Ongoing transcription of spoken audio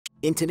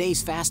In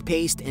today's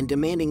fast-paced and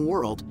demanding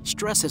world,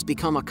 stress has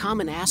become a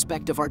common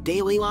aspect of our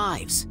daily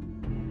lives.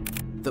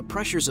 The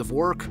pressures of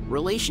work,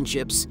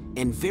 relationships,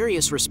 and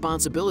various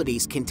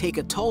responsibilities can take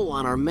a toll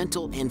on our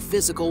mental and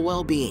physical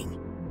well-being.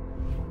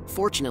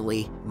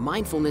 Fortunately,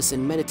 mindfulness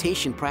and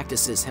meditation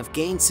practices have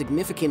gained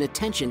significant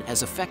attention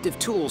as effective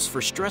tools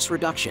for stress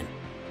reduction.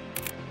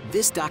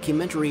 This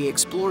documentary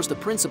explores the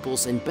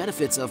principles and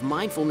benefits of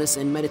mindfulness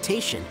and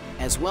meditation,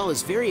 as well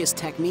as various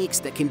techniques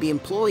that can be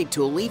employed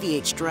to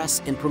alleviate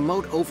stress and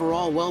promote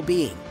overall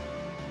well-being.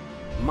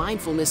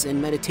 Mindfulness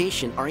and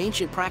meditation are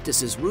ancient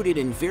practices rooted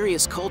in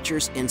various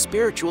cultures and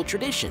spiritual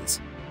traditions.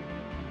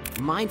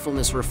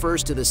 Mindfulness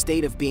refers to the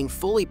state of being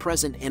fully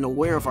present and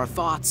aware of our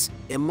thoughts,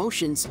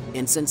 emotions,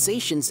 and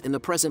sensations in the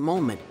present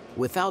moment,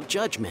 without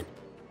judgment.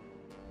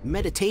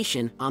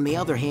 Meditation, on the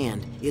other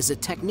hand, is a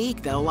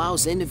technique that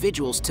allows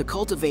individuals to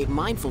cultivate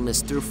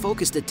mindfulness through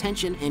focused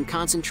attention and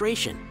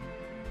concentration.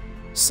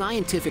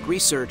 Scientific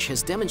research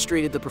has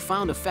demonstrated the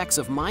profound effects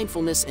of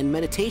mindfulness and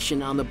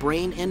meditation on the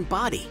brain and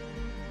body.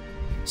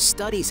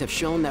 Studies have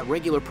shown that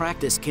regular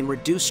practice can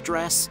reduce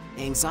stress,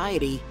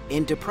 anxiety,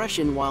 and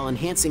depression while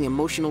enhancing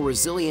emotional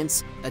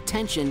resilience,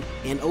 attention,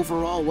 and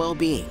overall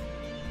well-being.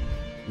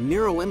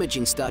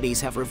 Neuroimaging studies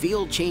have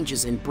revealed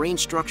changes in brain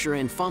structure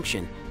and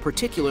function,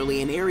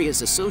 particularly in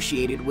areas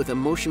associated with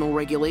emotional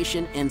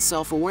regulation and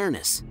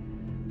self-awareness.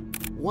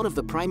 One of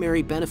the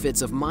primary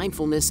benefits of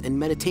mindfulness and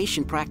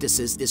meditation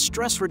practices is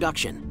stress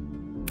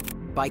reduction.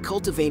 By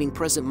cultivating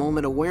present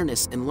moment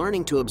awareness and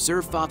learning to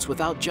observe thoughts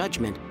without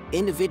judgment,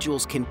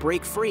 individuals can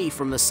break free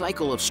from the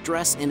cycle of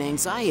stress and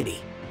anxiety.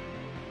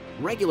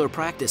 Regular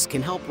practice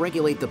can help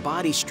regulate the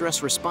body's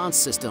stress response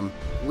system,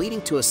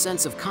 leading to a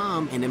sense of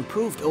calm and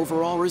improved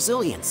overall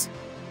resilience.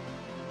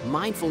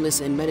 Mindfulness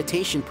and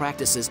meditation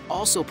practices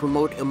also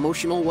promote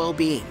emotional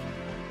well-being.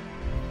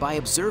 By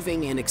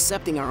observing and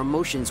accepting our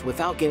emotions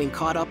without getting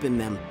caught up in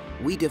them,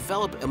 we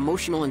develop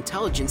emotional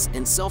intelligence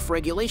and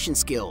self-regulation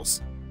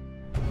skills.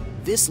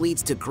 This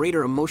leads to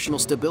greater emotional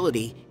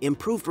stability,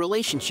 improved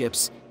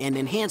relationships, and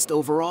enhanced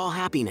overall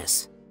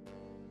happiness.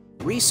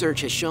 Research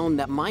has shown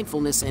that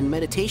mindfulness and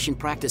meditation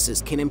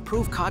practices can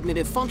improve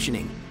cognitive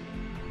functioning.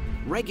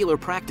 Regular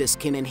practice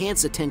can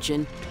enhance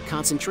attention,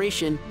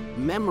 concentration,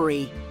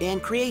 memory,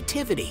 and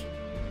creativity.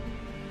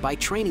 By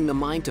training the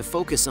mind to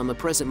focus on the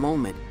present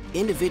moment,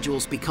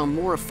 individuals become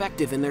more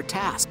effective in their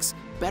tasks,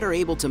 better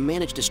able to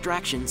manage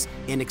distractions,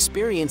 and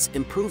experience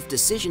improved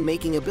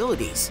decision-making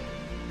abilities.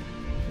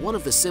 One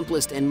of the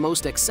simplest and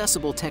most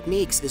accessible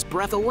techniques is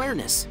breath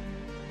awareness.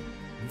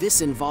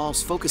 This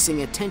involves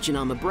focusing attention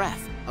on the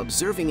breath,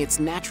 observing its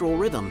natural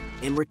rhythm,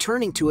 and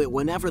returning to it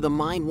whenever the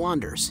mind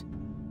wanders.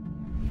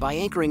 By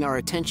anchoring our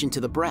attention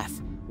to the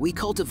breath, we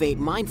cultivate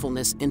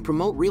mindfulness and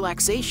promote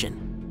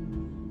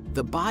relaxation.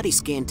 The body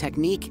scan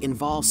technique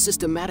involves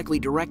systematically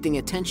directing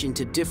attention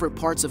to different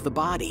parts of the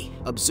body,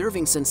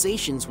 observing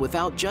sensations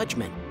without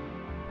judgment.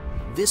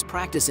 This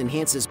practice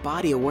enhances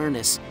body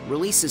awareness,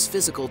 releases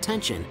physical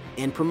tension,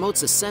 and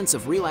promotes a sense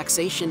of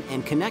relaxation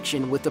and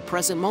connection with the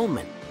present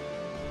moment.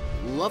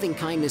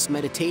 Loving-kindness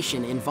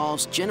meditation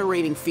involves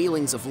generating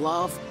feelings of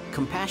love,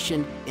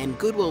 compassion, and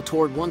goodwill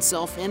toward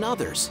oneself and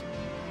others.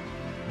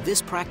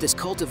 This practice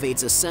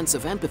cultivates a sense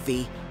of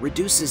empathy,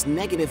 reduces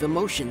negative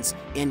emotions,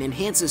 and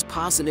enhances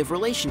positive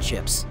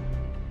relationships.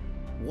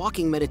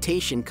 Walking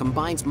meditation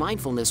combines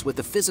mindfulness with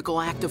the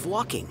physical act of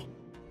walking.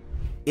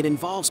 It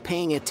involves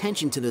paying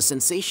attention to the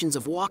sensations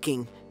of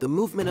walking, the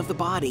movement of the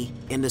body,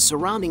 and the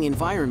surrounding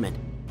environment.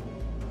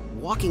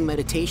 Walking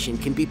meditation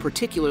can be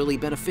particularly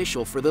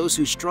beneficial for those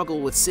who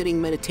struggle with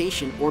sitting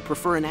meditation or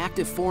prefer an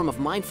active form of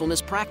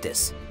mindfulness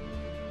practice.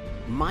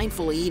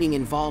 Mindful eating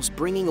involves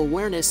bringing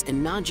awareness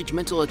and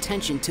non-judgmental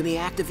attention to the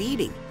act of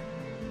eating.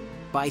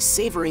 By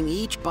savoring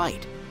each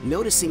bite,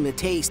 noticing the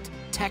taste,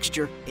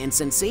 texture, and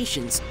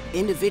sensations,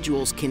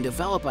 individuals can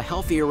develop a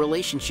healthier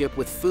relationship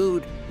with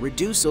food,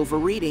 reduce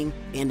overeating,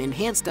 and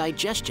enhance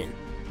digestion.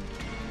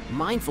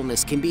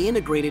 Mindfulness can be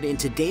integrated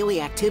into daily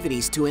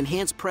activities to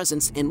enhance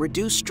presence and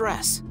reduce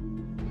stress.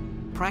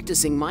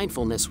 Practicing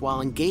mindfulness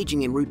while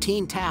engaging in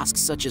routine tasks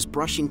such as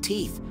brushing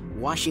teeth,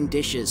 washing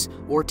dishes,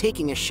 or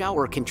taking a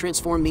shower can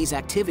transform these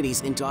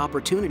activities into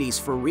opportunities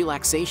for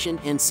relaxation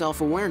and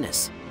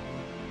self-awareness.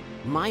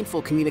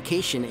 Mindful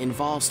communication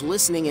involves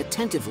listening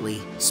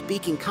attentively,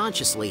 speaking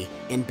consciously,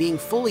 and being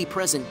fully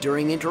present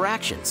during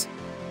interactions.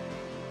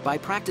 By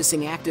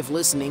practicing active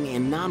listening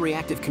and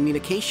non-reactive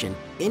communication,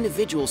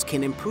 individuals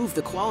can improve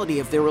the quality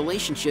of their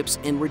relationships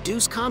and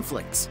reduce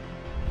conflicts.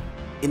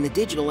 In the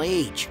digital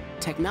age,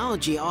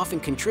 technology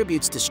often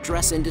contributes to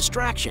stress and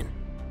distraction.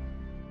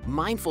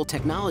 Mindful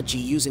technology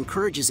use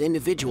encourages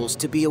individuals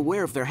to be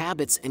aware of their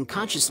habits and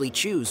consciously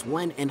choose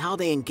when and how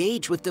they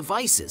engage with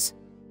devices.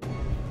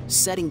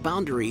 Setting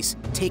boundaries,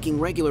 taking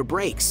regular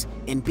breaks,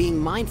 and being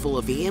mindful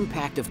of the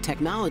impact of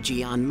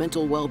technology on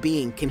mental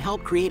well-being can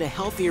help create a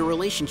healthier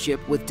relationship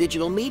with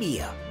digital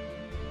media.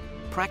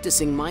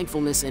 Practicing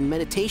mindfulness and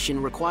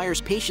meditation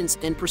requires patience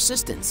and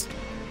persistence.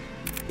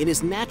 It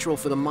is natural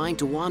for the mind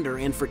to wander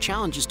and for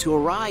challenges to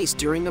arise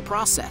during the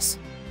process.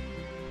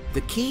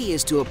 The key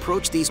is to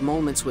approach these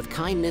moments with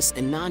kindness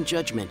and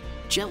non-judgment,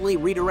 gently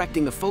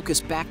redirecting the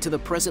focus back to the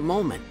present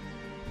moment.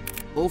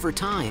 Over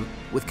time,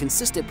 with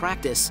consistent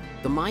practice,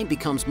 the mind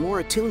becomes more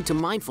attuned to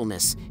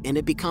mindfulness, and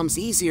it becomes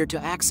easier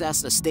to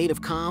access a state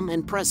of calm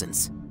and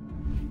presence.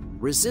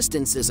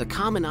 Resistance is a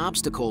common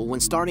obstacle when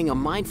starting a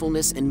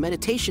mindfulness and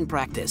meditation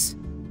practice.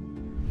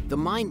 The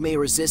mind may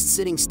resist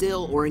sitting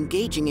still or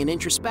engaging in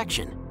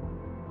introspection.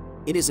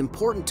 It is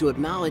important to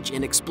acknowledge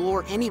and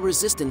explore any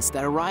resistance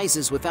that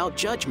arises without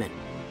judgment.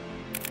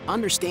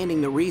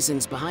 Understanding the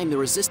reasons behind the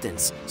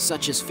resistance,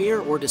 such as fear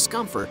or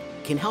discomfort,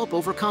 can help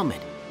overcome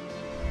it.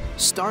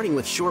 Starting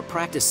with short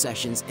practice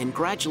sessions and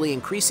gradually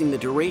increasing the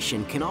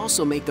duration can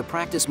also make the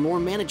practice more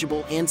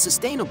manageable and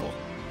sustainable.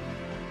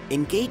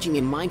 Engaging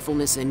in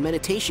mindfulness and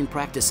meditation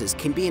practices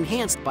can be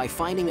enhanced by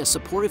finding a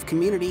supportive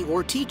community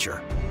or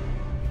teacher.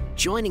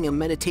 Joining a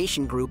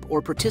meditation group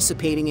or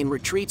participating in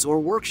retreats or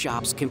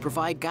workshops can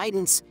provide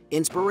guidance,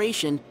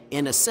 inspiration,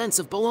 and a sense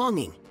of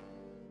belonging.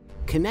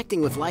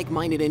 Connecting with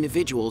like-minded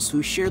individuals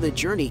who share the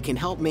journey can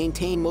help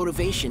maintain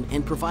motivation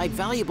and provide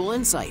valuable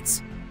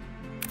insights.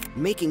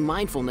 Making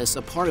mindfulness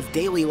a part of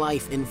daily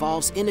life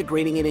involves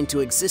integrating it into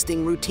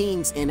existing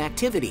routines and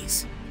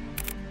activities.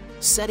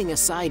 Setting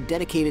aside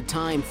dedicated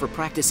time for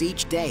practice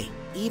each day,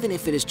 even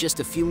if it is just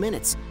a few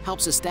minutes,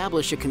 helps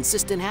establish a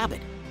consistent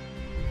habit.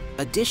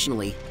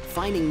 Additionally,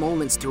 finding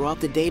moments throughout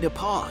the day to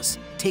pause,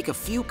 take a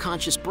few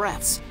conscious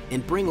breaths,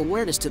 and bring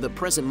awareness to the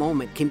present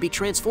moment can be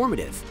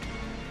transformative.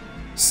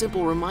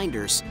 Simple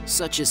reminders,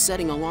 such as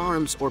setting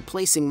alarms or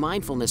placing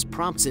mindfulness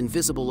prompts in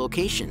visible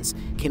locations,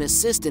 can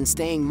assist in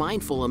staying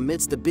mindful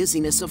amidst the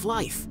busyness of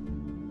life.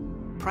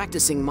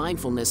 Practicing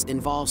mindfulness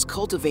involves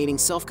cultivating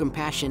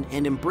self-compassion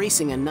and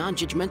embracing a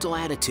non-judgmental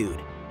attitude.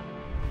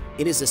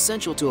 It is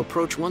essential to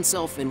approach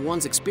oneself and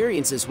one's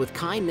experiences with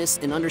kindness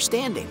and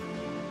understanding.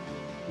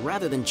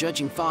 Rather than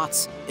judging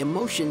thoughts,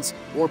 emotions,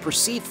 or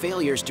perceived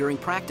failures during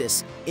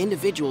practice,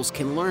 individuals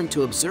can learn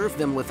to observe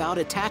them without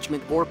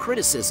attachment or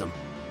criticism.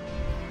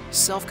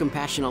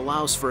 Self-compassion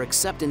allows for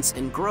acceptance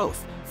and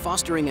growth,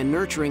 fostering a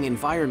nurturing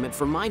environment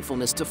for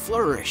mindfulness to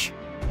flourish.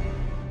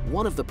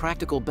 One of the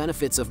practical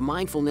benefits of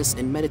mindfulness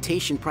and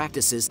meditation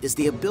practices is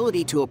the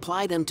ability to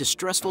apply them to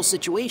stressful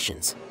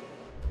situations.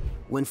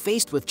 When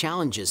faced with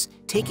challenges,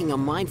 taking a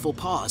mindful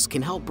pause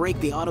can help break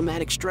the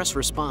automatic stress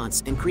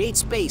response and create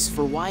space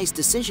for wise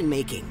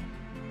decision-making.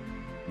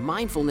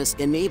 Mindfulness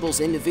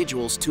enables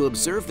individuals to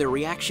observe their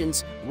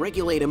reactions,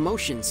 regulate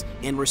emotions,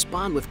 and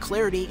respond with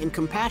clarity and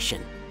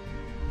compassion.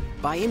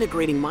 By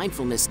integrating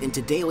mindfulness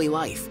into daily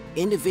life,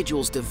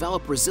 individuals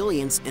develop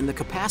resilience and the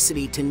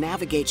capacity to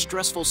navigate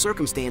stressful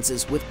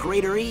circumstances with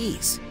greater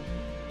ease.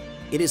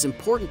 It is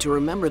important to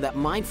remember that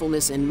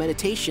mindfulness and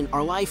meditation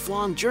are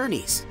lifelong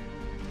journeys.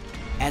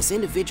 As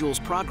individuals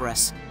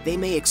progress, they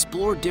may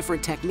explore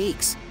different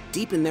techniques,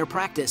 deepen their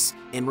practice,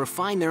 and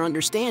refine their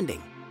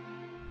understanding.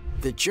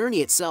 The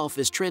journey itself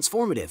is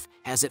transformative,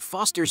 as it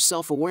fosters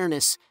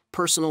self-awareness,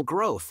 personal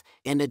growth,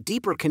 and a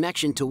deeper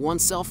connection to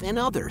oneself and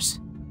others.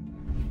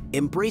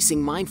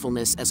 Embracing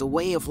mindfulness as a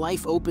way of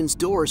life opens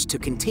doors to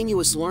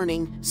continuous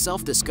learning,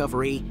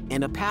 self-discovery,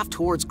 and a path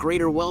towards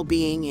greater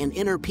well-being and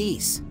inner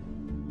peace.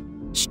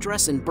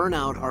 Stress and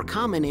burnout are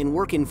common in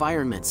work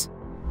environments.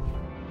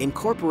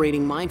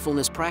 Incorporating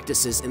mindfulness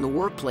practices in the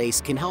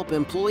workplace can help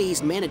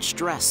employees manage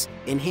stress,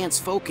 enhance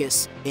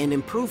focus, and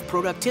improve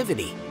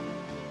productivity.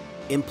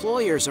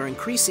 Employers are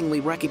increasingly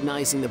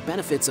recognizing the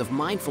benefits of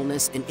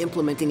mindfulness and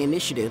implementing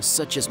initiatives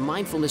such as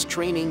mindfulness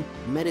training,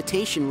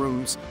 meditation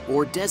rooms,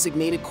 or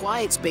designated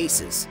quiet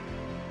spaces.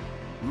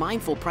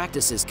 Mindful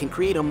practices can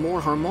create a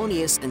more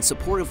harmonious and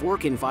supportive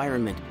work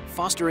environment,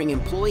 fostering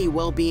employee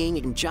well-being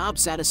and job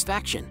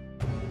satisfaction.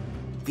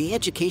 The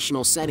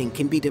educational setting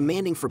can be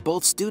demanding for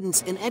both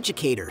students and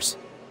educators.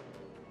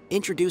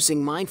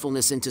 Introducing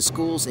mindfulness into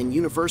schools and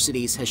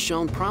universities has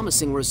shown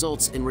promising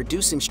results in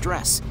reducing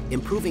stress,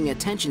 improving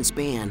attention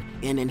span,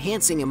 and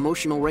enhancing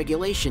emotional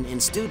regulation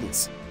in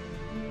students.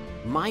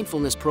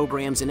 Mindfulness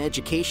programs in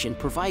education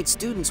provide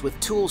students with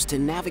tools to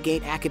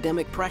navigate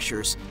academic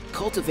pressures,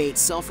 cultivate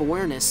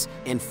self-awareness,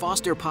 and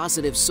foster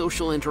positive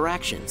social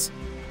interactions.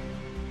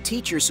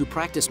 Teachers who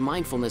practice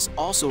mindfulness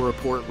also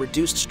report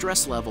reduced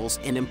stress levels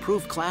and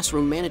improved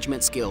classroom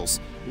management skills,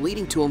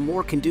 leading to a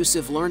more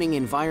conducive learning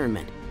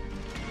environment.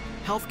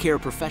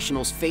 Healthcare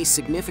professionals face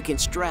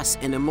significant stress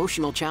and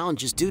emotional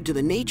challenges due to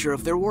the nature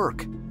of their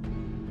work.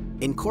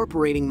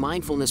 Incorporating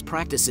mindfulness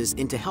practices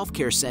into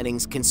healthcare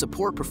settings can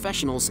support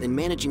professionals in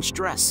managing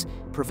stress,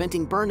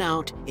 preventing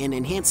burnout, and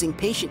enhancing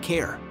patient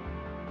care.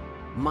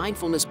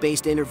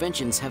 Mindfulness-based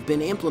interventions have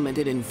been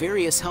implemented in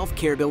various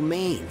healthcare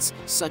domains,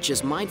 such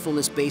as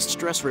mindfulness-based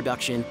stress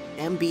reduction,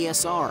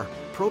 MBSR,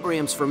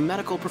 programs for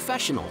medical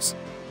professionals.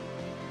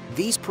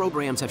 These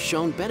programs have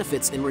shown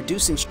benefits in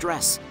reducing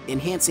stress,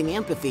 enhancing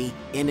empathy,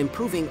 and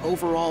improving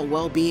overall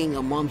well-being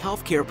among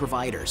healthcare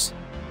providers.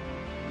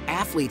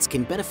 Athletes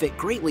can benefit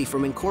greatly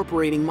from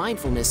incorporating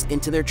mindfulness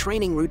into their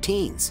training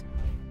routines.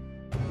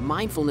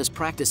 Mindfulness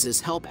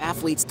practices help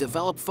athletes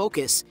develop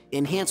focus,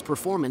 enhance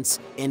performance,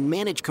 and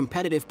manage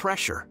competitive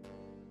pressure.